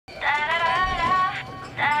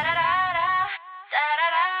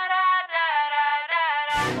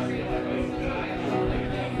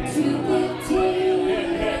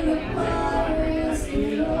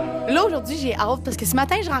aujourd'hui, j'ai hâte parce que ce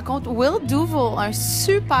matin, je rencontre Will Duvall, un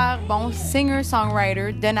super bon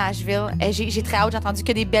singer-songwriter de Nashville. J'ai très hâte, j'ai entendu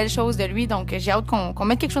que des belles choses de lui, donc j'ai hâte qu'on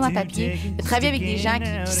mette quelque chose en papier, de travailler avec des gens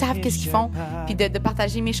qui savent qu'est-ce qu'ils font, puis de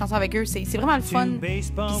partager mes chansons avec eux. C'est vraiment le fun, puis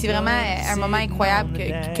c'est vraiment un moment incroyable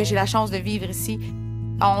que j'ai la chance de vivre ici.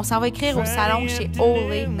 On s'en va écrire au salon chez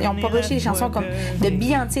Olé. Ils ont publié des chansons comme de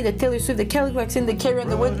Beyoncé, de Taylor Swift, de Kelly Clarkson, de Carrie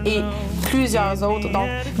Underwood et plusieurs autres. Donc,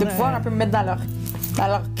 de pouvoir un peu me mettre dans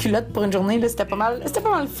leur culotte pour une journée, c'était pas mal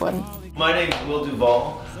fun. My name is Will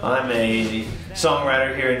Duvall. I'm a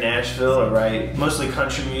songwriter here in Nashville. I write mostly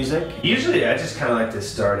country music. Usually I just kind of like to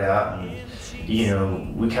start out and,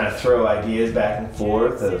 we kind of throw ideas back and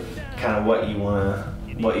forth of kind of what you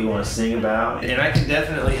want to sing about, and I can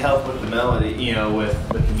definitely help with the melody, with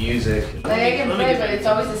the music. Like I can play, but it's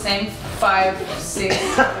always the same 5, 6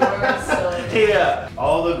 chords. So. Yeah,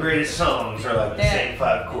 all the greatest songs are like the same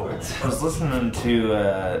 5 chords. I was listening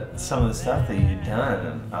to some of the stuff that you've done,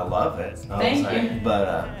 and I love it. Thank you.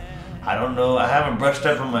 But I don't know. I haven't brushed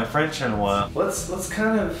up on my French in a while. Let's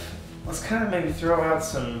kind of maybe throw out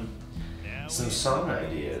some song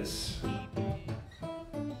ideas.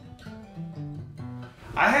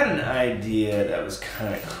 I had an idea that was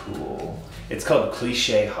kind of cool. It's called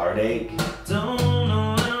Cliché Heartbreak. Don't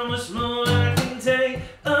know how much more I can take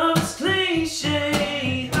of this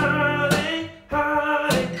cliché heartache,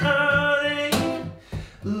 heartache, heartache.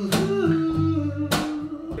 Ooh.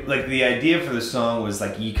 Like the idea for the song was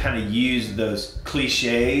like you kind of use those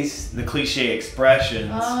cliches, the cliche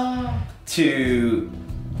expressions, to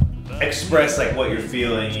express like what you're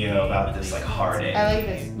feeling, about this like heartache. I like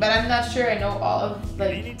this, but I'm not sure I know all of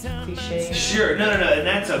like cliches. Sure, no, and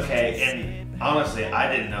that's okay. And honestly, I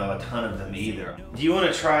didn't know a ton of them either. Do you want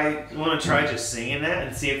to try? Just singing that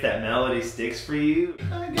and see if that melody sticks for you?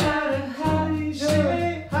 I got a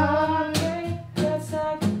heartache, heartache. That's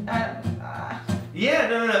like yeah,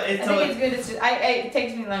 no. It's I think it's good. It's just, it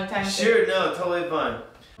takes me a long time. Sure, no, totally fine.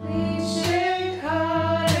 Cliché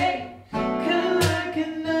heartache.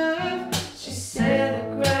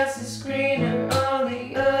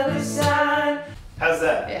 How's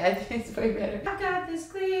that? Yeah, I think it's way better. I got this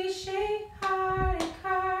cliche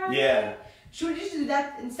heartache. Yeah. Should we just do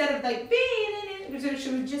that instead of like being in it?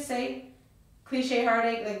 Should we just say cliche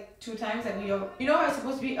heartache like 2 times? Like how it's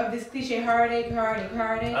supposed to be of this cliche heartache.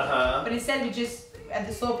 But instead we just at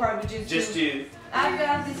the slow part we just do. I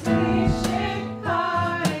got this cliche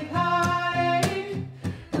heartache.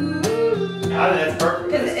 Ooh. That's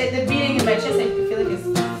perfect. Because the beating in my chest, I feel like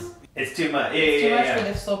it's too much. It's too much for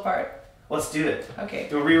the slow part. Let's do it. Okay.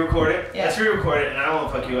 We'll re-record it? Yeah. Let's re-record it and I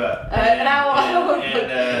won't fuck you up. I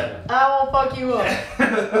won't fuck you up.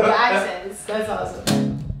 The accents. That's awesome.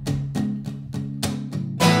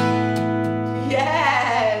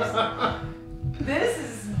 Yes! This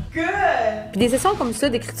is good! Puis des sessions comme ça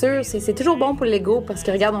d'écriture, c'est toujours bon pour l'ego parce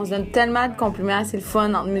que regarde, on se donne tellement de compliments, c'est le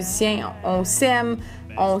fun entre musiciens, on s'aime,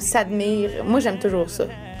 on s'admire. Moi, j'aime toujours ça.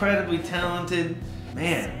 Incredibly talented.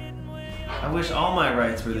 Man. I wish all my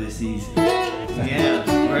writes were this easy. Yeah,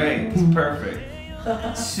 great, it's perfect.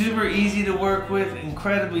 Super easy to work with,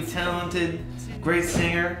 incredibly talented, great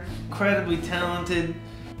singer, incredibly talented,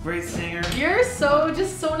 great singer. You're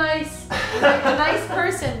just so nice. Like a nice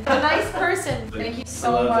person. Thank you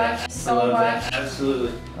so much.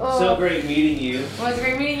 Absolutely. Oh. So great meeting you. Well, it's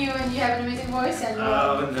great meeting you and you have an amazing voice and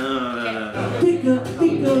no. Pick up.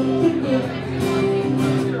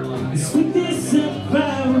 Sweetness and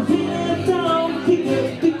power, pick up.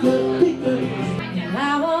 And I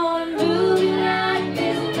want to do like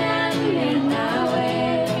this in my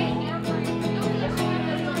way.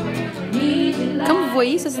 Comme vous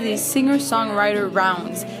voyez, ça c'est des singer-songwriter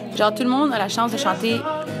rounds. Genre tout le monde a la chance de chanter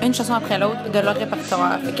une chanson après l'autre de leur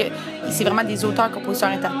répertoire. Fait que c'est vraiment des auteurs, compositeurs,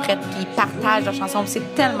 interprètes qui partagent leurs chansons.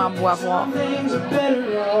 C'est tellement beau à voir.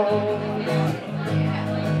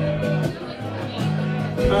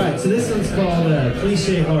 Alright, so this one's called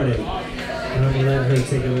Cliché Heartache. And I'm gonna let her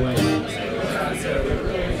take it away.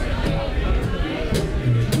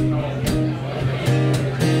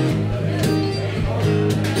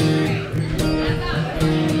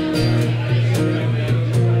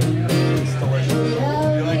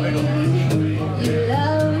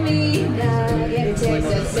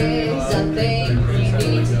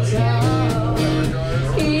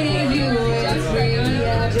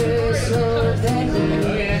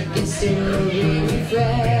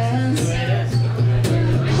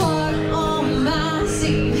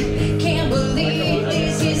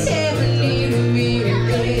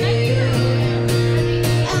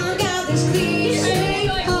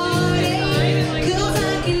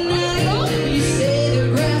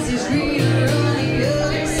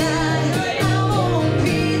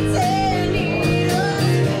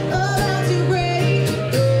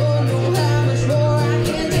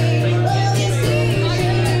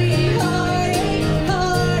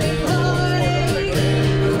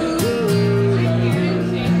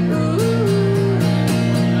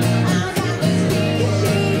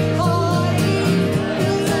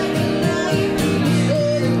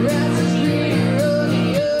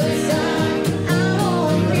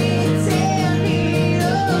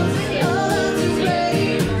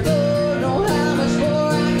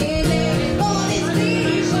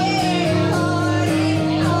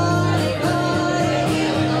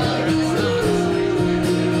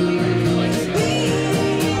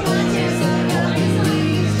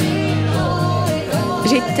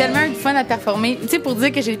 tellement eu de fun à performer. Tu sais, pour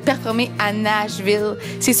dire que j'ai performé à Nashville,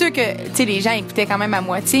 c'est sûr que, tu sais, les gens écoutaient quand même à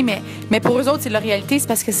moitié, mais pour eux autres, c'est leur réalité, c'est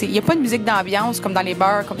parce que il y a pas de musique d'ambiance comme dans les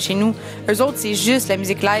bars, comme chez nous. Eux autres, c'est juste la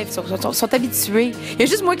musique live, ils sont habitués. Il y a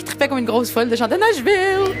juste moi qui tripais comme une grosse folle de chanter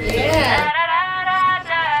Nashville. Yeah!